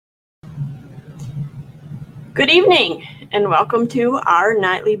Good evening and welcome to our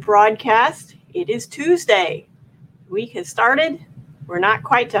nightly broadcast. It is Tuesday. The week has started. We're not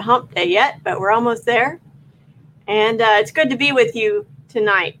quite to hump day yet, but we're almost there. And it's good to be with you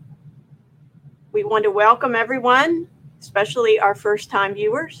tonight. We want to welcome everyone, especially our first-time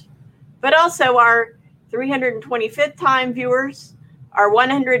viewers, but also our 325th time viewers, our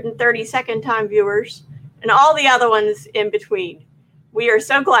 132nd time viewers, and all the other ones in between. We are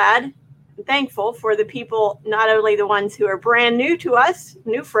so glad and thankful for the people, not only the ones who are brand new to us,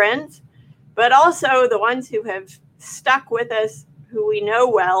 new friends, but also the ones who have stuck with us, who we know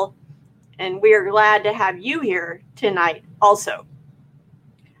well, and we are glad to have you here tonight also.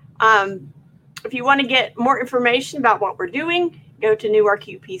 If you want to get more information about what we're doing, go to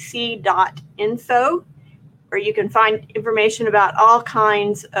newarkupc.info, where you can find information about all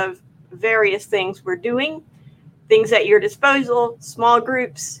kinds of various things we're doing, things at your disposal, small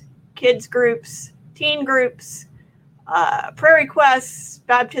groups, kids groups, teen groups, prayer requests,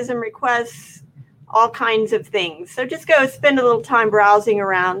 baptism requests, all kinds of things. So just go spend a little time browsing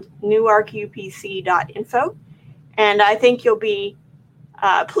around newarkupc.info, and I think you'll be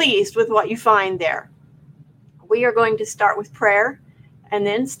pleased with what you find there. We are going to start with prayer and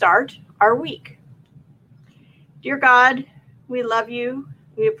then start our week. Dear God, we love you.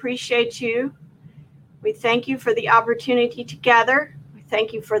 We appreciate you. We thank you for the opportunity to gather. We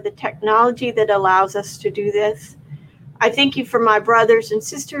thank you for the technology that allows us to do this. I thank you for my brothers and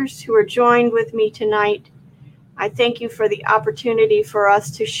sisters who are joined with me tonight. I thank you for the opportunity for us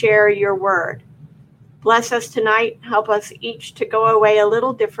to share your word. Bless us tonight. Help us each to go away a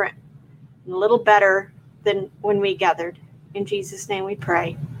little different and a little better than when we gathered. In Jesus' name we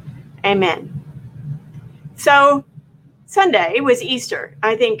pray. Amen. So Sunday was Easter.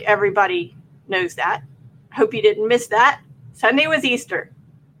 I think everybody knows that. Hope you didn't miss that. Sunday was Easter.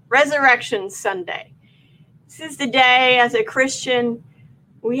 Resurrection Sunday. This is the day as a Christian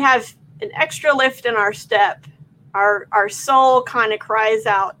we have an extra lift in our step. Our soul kind of cries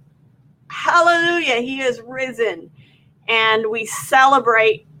out, hallelujah, he is risen. And we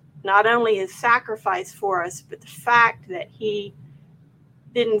celebrate not only his sacrifice for us, but the fact that he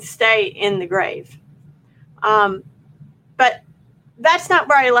didn't stay in the grave. But that's not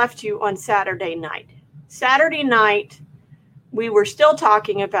where I left you on Saturday night. Saturday night, we were still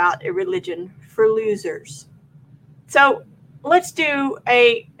talking about a religion for losers. So let's do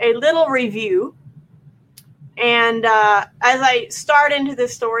a little review. And as I start into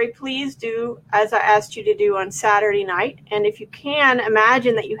this story, please do as I asked you to do on Saturday night. And if you can,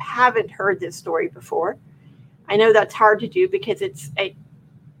 imagine that you haven't heard this story before. I know that's hard to do because it's a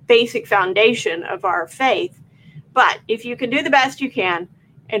basic foundation of our faith. But if you can do the best you can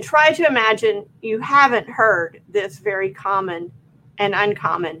and try to imagine you haven't heard this very common and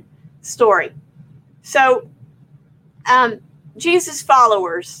uncommon story. So Jesus'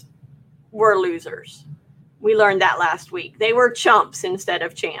 followers were losers. We learned that last week. They were chumps instead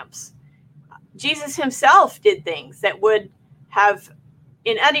of champs. Jesus himself did things that would have,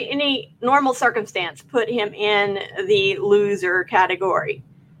 in any normal circumstance, put him in the loser category.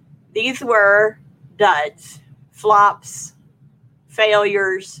 These were duds, flops,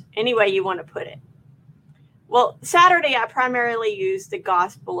 failures, any way you want to put it. Well, Saturday I primarily used the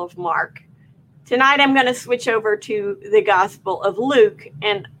Gospel of Mark. Tonight I'm going to switch over to the Gospel of Luke,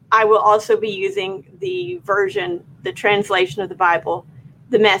 and I will also be using the version, the translation of the Bible,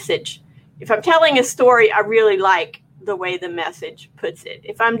 the Message. If I'm telling a story, I really like the way the Message puts it.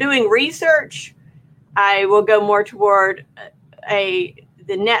 If I'm doing research, I will go more toward the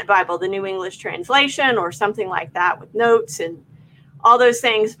Net Bible, the New English Translation, or something like that with notes and all those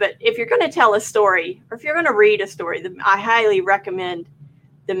things. But if you're going to tell a story, or if you're going to read a story, I highly recommend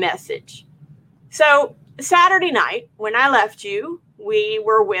the Message. So Saturday night, when I left you, we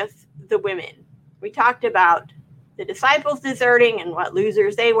were with the women. We talked about the disciples deserting and what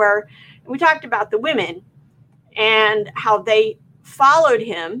losers they were. And we talked about the women and how they followed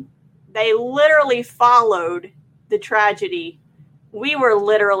him. They literally followed the tragedy. We were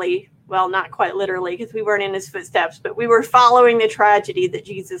literally, well, not quite literally because we weren't in his footsteps, but we were following the tragedy that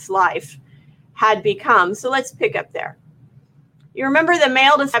Jesus' life had become. So let's pick up there. You remember the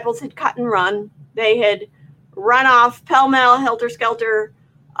male disciples had cut and run. They had run off pell-mell, helter-skelter,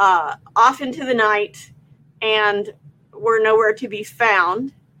 off into the night, and were nowhere to be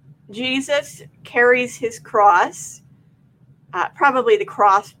found. Jesus carries his cross, probably the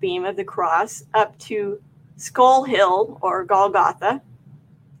cross beam of the cross, up to Skull Hill or Golgotha.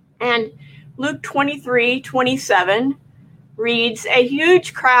 And Luke 23:27 reads, "A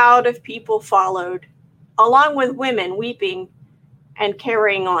huge crowd of people followed, along with women weeping and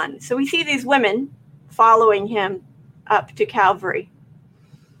carrying on." So we see these women following him up to Calvary.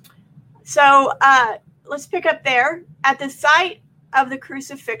 So let's pick up there. At the site of the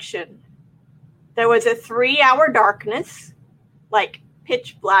crucifixion, there was a 3-hour darkness, like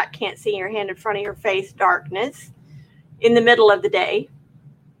pitch black, can't see your hand in front of your face darkness in the middle of the day.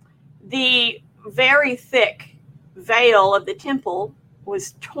 The very thick veil of the temple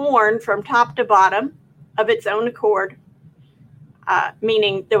was torn from top to bottom of its own accord,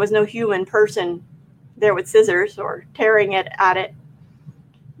 meaning there was no human person there with scissors or tearing it at it.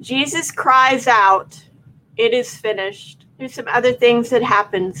 Jesus cries out, "It is finished." There's some other things that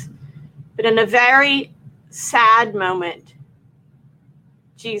happens, but in a very sad moment,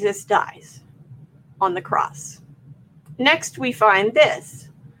 Jesus dies on the cross. Next, we find this.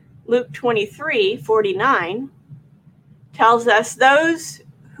 Luke 23:49 tells us those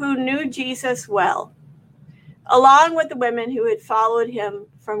who knew Jesus well, along with the women who had followed him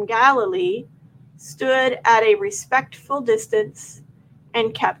from Galilee, stood at a respectful distance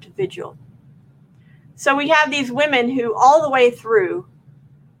and kept vigil. So we have these women who all the way through,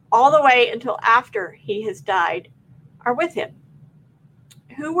 all the way until after he has died, are with him.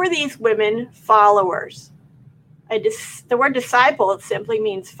 Who were these women followers? The word disciple simply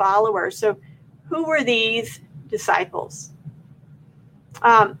means followers. So who were these disciples?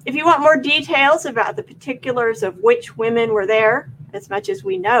 If you want more details about the particulars of which women were there, as much as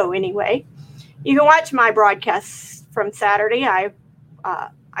we know anyway, you can watch my broadcasts from Saturday.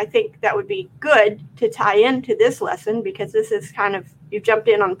 I think that would be good to tie into this lesson, because this is kind of, you jumped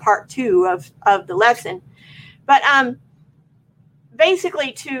in on part 2 of the lesson. But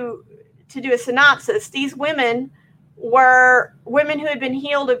basically, to do a synopsis, these women were women who had been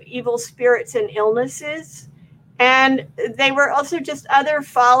healed of evil spirits and illnesses. And they were also just other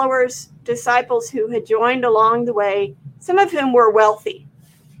followers, disciples who had joined along the way, some of whom were wealthy.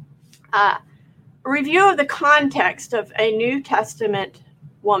 A review of the context of a New Testament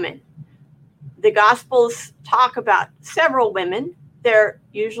woman. The Gospels talk about several women. They're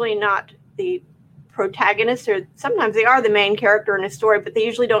usually not the protagonist, or sometimes they are the main character in a story, but they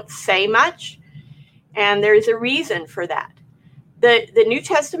usually don't say much. And there's a reason for that. The New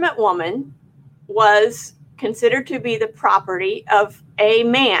Testament woman was considered to be the property of a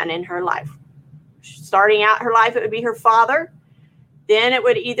man in her life. Starting out her life, it would be her father. Then it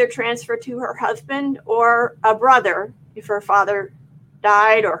would either transfer to her husband or a brother if her father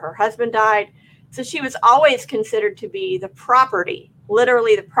died or her husband died. So she was always considered to be the property,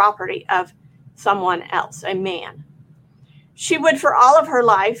 literally the property of someone else, a man. She would, for all of her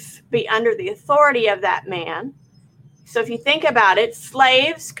life, be under the authority of that man. So if you think about it,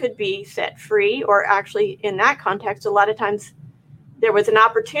 slaves could be set free, or actually in that context, a lot of times there was an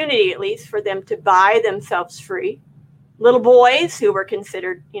opportunity, at least, for them to buy themselves free. Little boys who were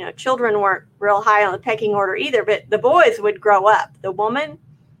considered, children weren't real high on the pecking order either, but the boys would grow up. The woman,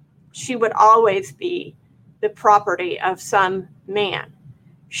 she would always be the property of some man.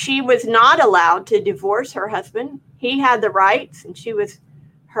 She was not allowed to divorce her husband. He had the rights, and she was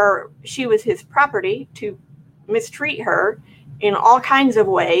his property, to mistreat her in all kinds of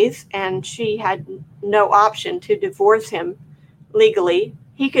ways, and she had no option to divorce him legally.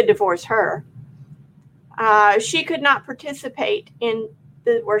 He could divorce her. She could not participate in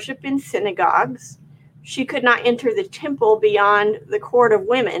the worship in synagogues. She could not enter the temple beyond the court of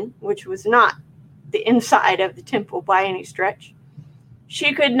women, which was not the inside of the temple by any stretch.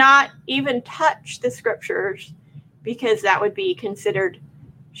 She could not even touch the scriptures, because that would be considered,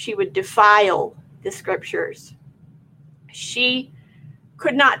 she would defile the scriptures. She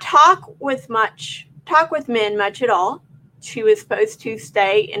could not talk with men much at all. She was supposed to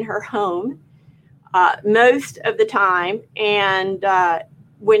stay in her home most of the time. And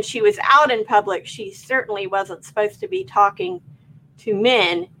when she was out in public, she certainly wasn't supposed to be talking to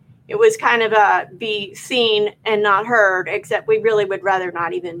men. It was kind of be seen and not heard, except we really would rather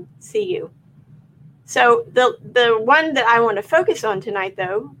not even see you. So the one that I want to focus on tonight,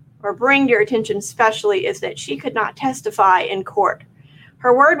 though, or bring your attention especially, is that she could not testify in court.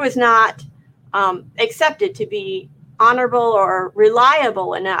 Her word was not accepted to be honorable or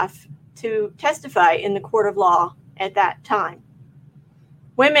reliable enough to testify in the court of law at that time.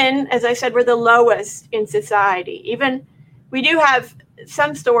 Women, as I said, were the lowest in society. Even we do have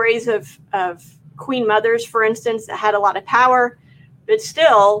some stories of queen mothers, for instance, that had a lot of power, but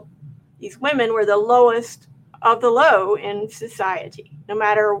still, these women were the lowest of the low in society, no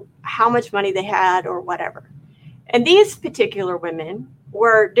matter how much money they had or whatever. And these particular women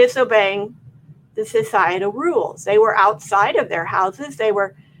were disobeying the societal rules. They were outside of their houses. They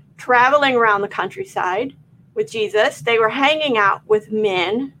were traveling around the countryside with Jesus. They were hanging out with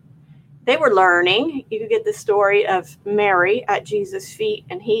men. they were learning. You get the story of Mary at Jesus' feet,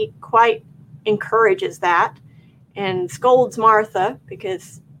 and he quite encourages that and scolds Martha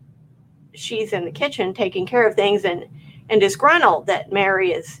because she's in the kitchen taking care of things and disgruntled that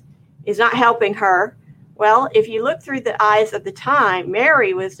Mary is not helping her. Well, if you look through the eyes of the time,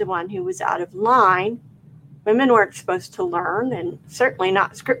 Mary was the one who was out of line. Women weren't supposed to learn, and certainly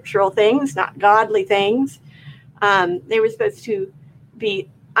not scriptural things, not godly things. They were supposed to be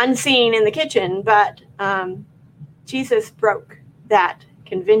unseen in the kitchen, but Jesus broke that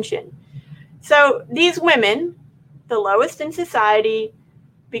convention. So these women, the lowest in society,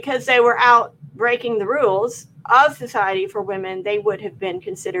 because they were out breaking the rules of society for women, they would have been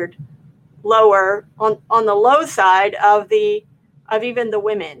considered lower on the low side of even the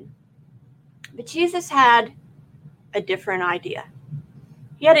women. But Jesus had a different idea.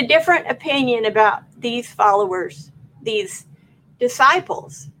 He had a different opinion about these followers, these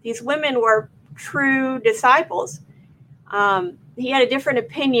disciples. These women were true disciples. He had a different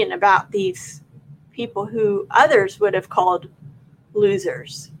opinion about these people who others would have called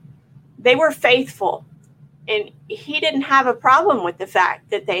losers. They were faithful, and he didn't have a problem with the fact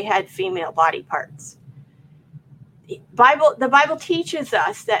that they had female body parts. The Bible teaches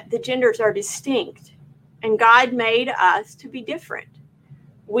us that the genders are distinct, and God made us to be different.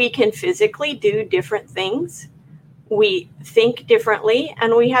 We can physically do different things. We think differently,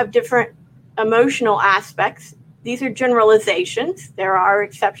 and we have different emotional aspects. These are generalizations. There are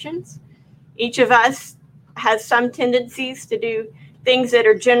exceptions. Each of us has some tendencies to do things that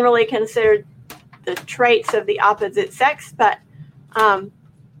are generally considered the traits of the opposite sex, but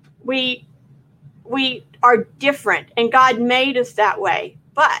we are different, and God made us that way.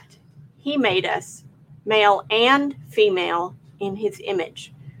 But he made us male and female in his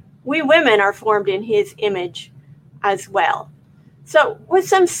image. We women are formed in his image as well. So with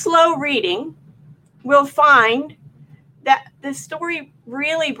some slow reading, we'll find that the story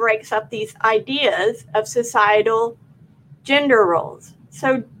really breaks up these ideas of societal gender roles.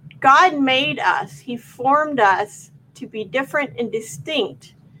 So God made us, he formed us to be different and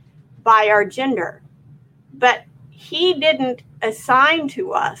distinct by our gender. But he didn't assign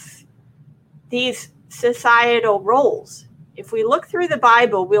to us these societal roles. If we look through the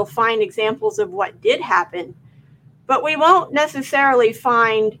Bible, we'll find examples of what did happen, but we won't necessarily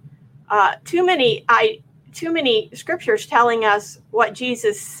find too many scriptures telling us what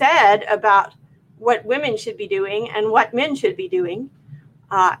Jesus said about what women should be doing and what men should be doing.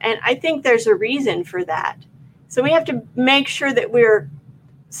 And I think there's a reason for that. So we have to make sure that we're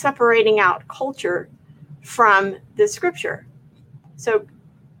separating out culture from the scripture. So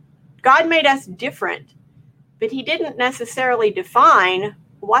God made us different, but he didn't necessarily define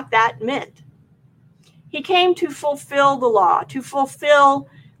what that meant. He came to fulfill the law, to fulfill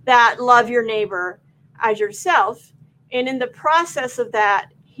that love your neighbor as yourself. And in the process of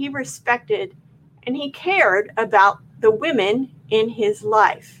that, he respected and he cared about the women in his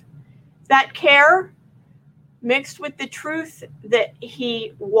life. That care, mixed with the truth that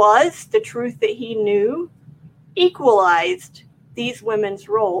he was, the truth that he knew, equalized these women's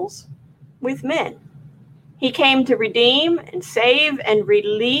roles with men. He came to redeem and save and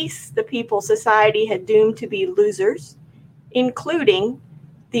release the people society had doomed to be losers, including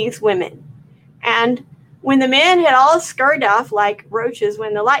these women. And when the men had all scurried off like roaches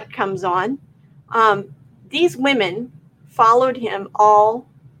when the light comes on, these women followed him all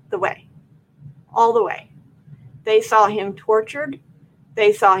the way. All the way. They saw him tortured.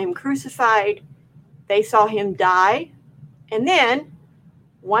 They saw him crucified. They saw him die. And then,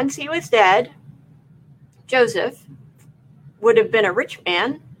 once he was dead, Joseph would have been a rich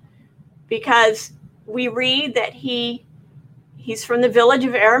man, because we read that he's from the village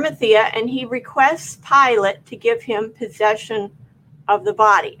of Arimathea, and he requests Pilate to give him possession of the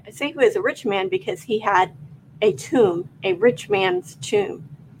body. I say he was a rich man because he had a tomb, a rich man's tomb.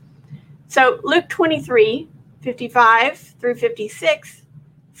 So Luke 23, 55 through 56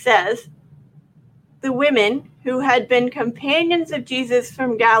 says, the women who had been companions of Jesus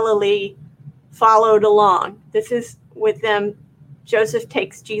from Galilee followed along. This is with them. Joseph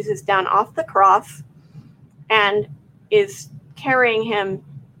takes Jesus down off the cross and is carrying him.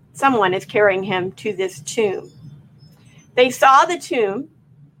 Someone is carrying him to this tomb. They saw the tomb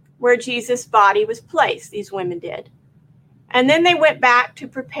where Jesus' body was placed, these women did. And then they went back to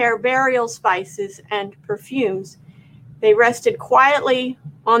prepare burial spices and perfumes. They rested quietly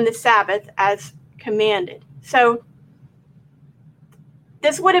on the Sabbath as commanded. So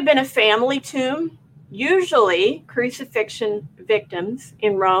this would have been a family tomb. Usually crucifixion victims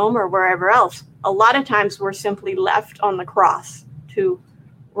in Rome or wherever else, a lot of times were simply left on the cross to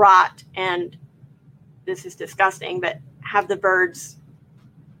rot, and this is disgusting, but have the birds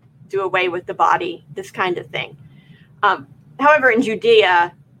do away with the body, this kind of thing. However, in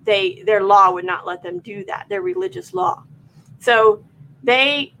Judea, their law would not let them do that, their religious law. So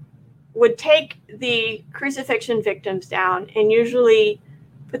they would take the crucifixion victims down and usually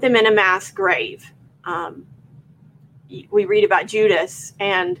put them in a mass grave. We read about Judas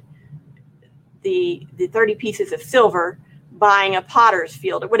and the 30 pieces of silver buying a potter's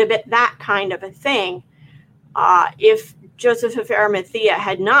field. It would have been that kind of a thing if Joseph of Arimathea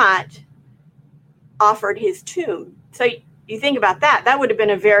had not offered his tomb. So you think about that, that would have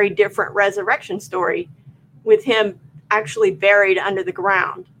been a very different resurrection story with him actually buried under the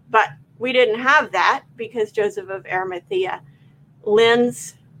ground. But we didn't have that because Joseph of Arimathea,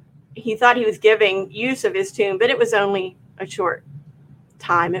 he thought he was giving use of his tomb, but it was only a short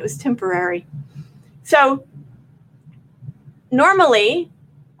time. It was temporary. So normally,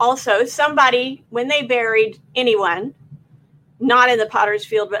 also, somebody, when they buried anyone, not in the potter's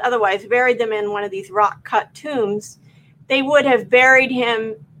field, but otherwise buried them in one of these rock-cut tombs, they would have buried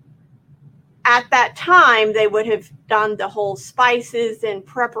him. At that time, they would have done the whole spices and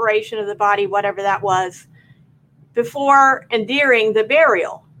preparation of the body, whatever that was, before and during the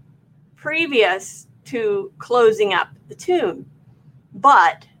burial, previous to closing up the tomb.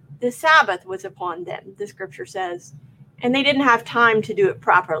 But the Sabbath was upon them, the scripture says, and they didn't have time to do it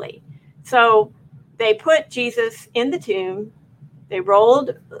properly. So they put Jesus in the tomb. They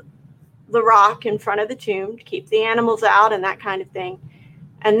rolled the rock in front of the tomb to keep the animals out and that kind of thing.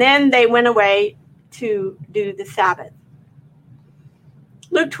 And then they went away to do the Sabbath.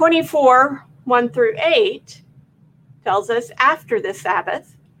 Luke 24, 1-8 tells us after the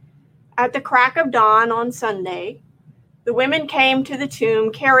Sabbath, at the crack of dawn on Sunday, the women came to the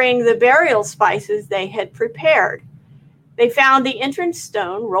tomb carrying the burial spices they had prepared. They found the entrance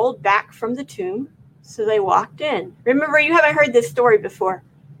stone rolled back from the tomb, so they walked in. Remember, you haven't heard this story before.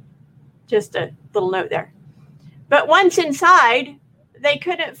 Just a little note there. But once inside, they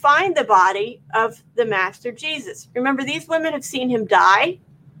couldn't find the body of the Master Jesus. Remember, these women have seen him die.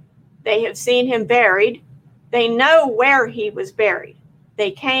 They have seen him buried. They know where he was buried.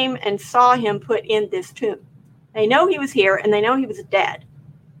 They came and saw him put in this tomb. They know he was here, and they know he was dead.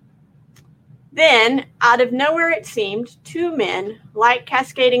 Then, out of nowhere it seemed, two men, light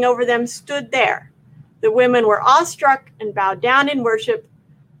cascading over them, stood there. The women were awestruck and bowed down in worship.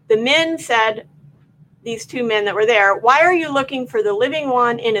 The men said, these two men that were there, "Why are you looking for the living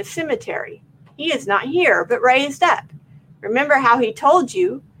one in a cemetery? He is not here, but raised up. Remember how he told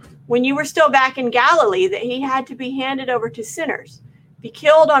you when you were still back in Galilee that he had to be handed over to sinners, be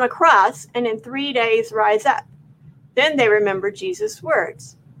killed on a cross, and in 3 days rise up." Then they remembered Jesus'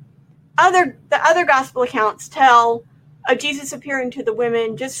 words. The other gospel accounts tell of Jesus appearing to the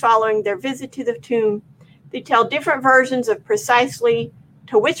women just following their visit to the tomb. They tell different versions of precisely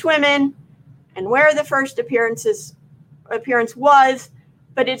to which women and where the first appearance was,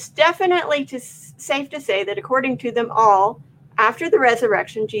 but it's definitely safe to say that according to them all, after the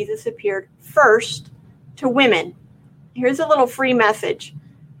resurrection, Jesus appeared first to women. Here's a little free message.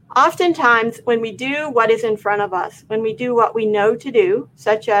 Oftentimes, when we do what is in front of us, when we do what we know to do,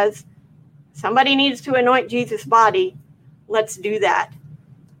 such as somebody needs to anoint Jesus' body, let's do that.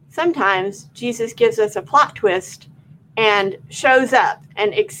 Sometimes Jesus gives us a plot twist and shows up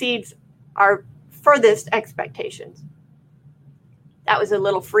and exceeds our furthest expectations. That was a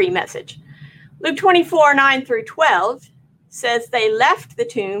little free message. Luke 24, 9-12 says they left the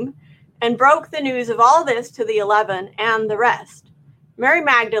tomb and broke the news of all this to the 11 and the rest. Mary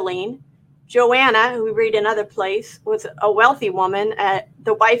Magdalene, Joanna, who we read in another place, was a wealthy woman,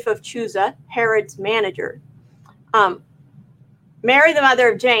 the wife of Chuza, Herod's manager. Mary, the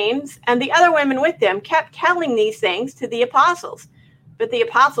mother of James, and the other women with them kept telling these things to the apostles. But the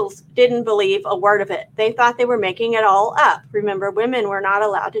apostles didn't believe a word of it. They thought they were making it all up. Remember, women were not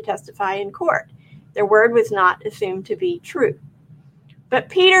allowed to testify in court. Their word was not assumed to be true. But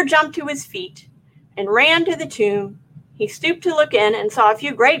Peter jumped to his feet and ran to the tomb. He stooped to look in and saw a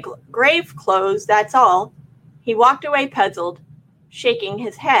few grave clothes, that's all. He walked away puzzled, shaking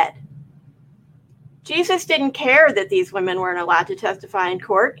his head. Jesus didn't care that these women weren't allowed to testify in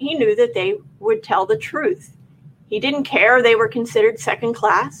court. He knew that they would tell the truth. He didn't care they were considered second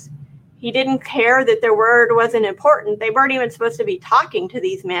class. He didn't care that their word wasn't important. They weren't even supposed to be talking to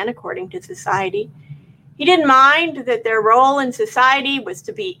these men according to society. He didn't mind that their role in society was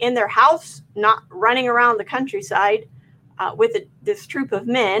to be in their house, not running around the countryside with this troop of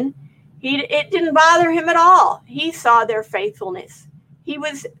men. It didn't bother him at all. He saw their faithfulness. He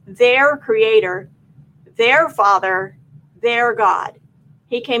was their creator, their father, their God.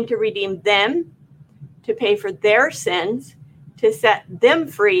 He came to redeem them, to pay for their sins, to set them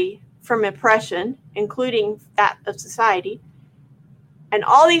free from oppression, including that of society. And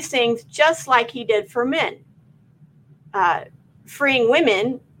all these things, just like he did for men. Freeing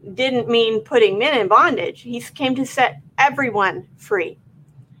women didn't mean putting men in bondage. He came to set everyone free.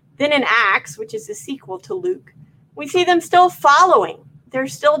 Then in Acts, which is the sequel to Luke, we see them still following. They're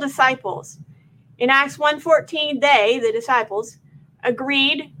still disciples. In Acts 1:14, they, the disciples,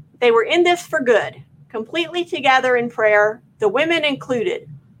 agreed they were in this for good, completely together in prayer, the women included,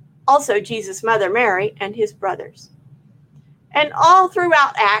 also Jesus' mother Mary and his brothers. And all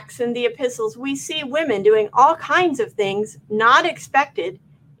throughout Acts and the epistles, we see women doing all kinds of things not expected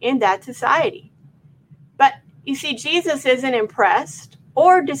in that society. But you see, Jesus isn't impressed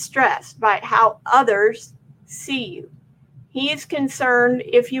or distressed by how others see you. He is concerned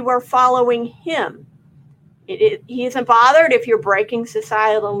if you are following him. He isn't bothered if you're breaking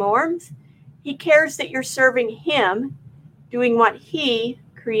societal norms. He cares that you're serving him, doing what he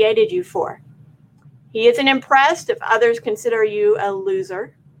created you for. He isn't impressed if others consider you a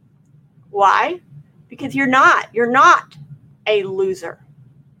loser. Why? Because you're not. You're not a loser.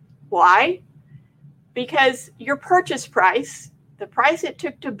 Why? Because your purchase price, the price it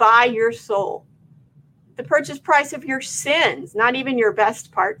took to buy your soul, the purchase price of your sins, not even your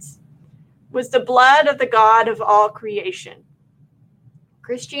best parts, was the blood of the God of all creation.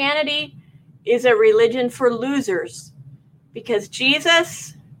 Christianity is a religion for losers because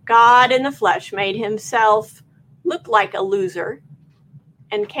Jesus, God in the flesh, made himself look like a loser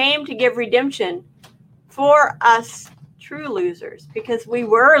and came to give redemption for us true losers because we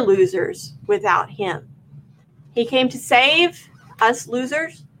were losers without him. He came to save us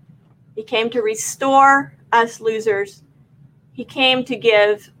losers. He came to restore us losers. He came to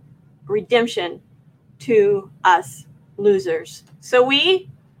give redemption to us losers. So we,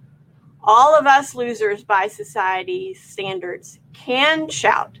 all of us losers by society's standards, can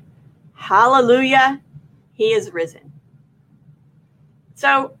shout, hallelujah, he is risen.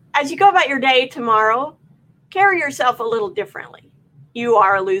 So as you go about your day tomorrow, carry yourself a little differently. You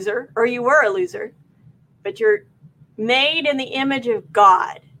are a loser, or you were a loser, but you're made in the image of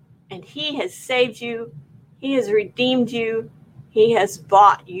God, and he has saved you. He has redeemed you. He has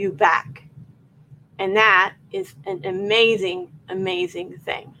bought you back. And that is an amazing, amazing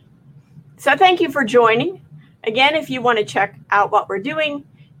thing. So thank you for joining. Again, if you want to check out what we're doing,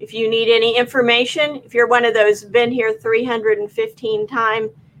 if you need any information, if you're one of those been here 315 time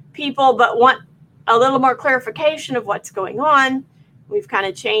people but want a little more clarification of what's going on, we've kind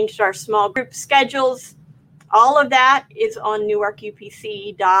of changed our small group schedules. All of that is on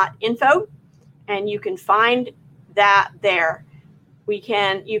newarkupc.info, and you can find that there.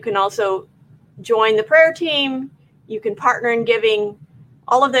 You can also join the prayer team. You can partner in giving,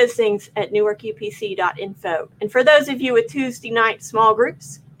 all of those things at newarkupc.info. And for those of you with Tuesday night small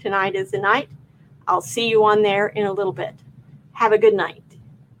groups, tonight is the night. I'll see you on there in a little bit. Have a good night.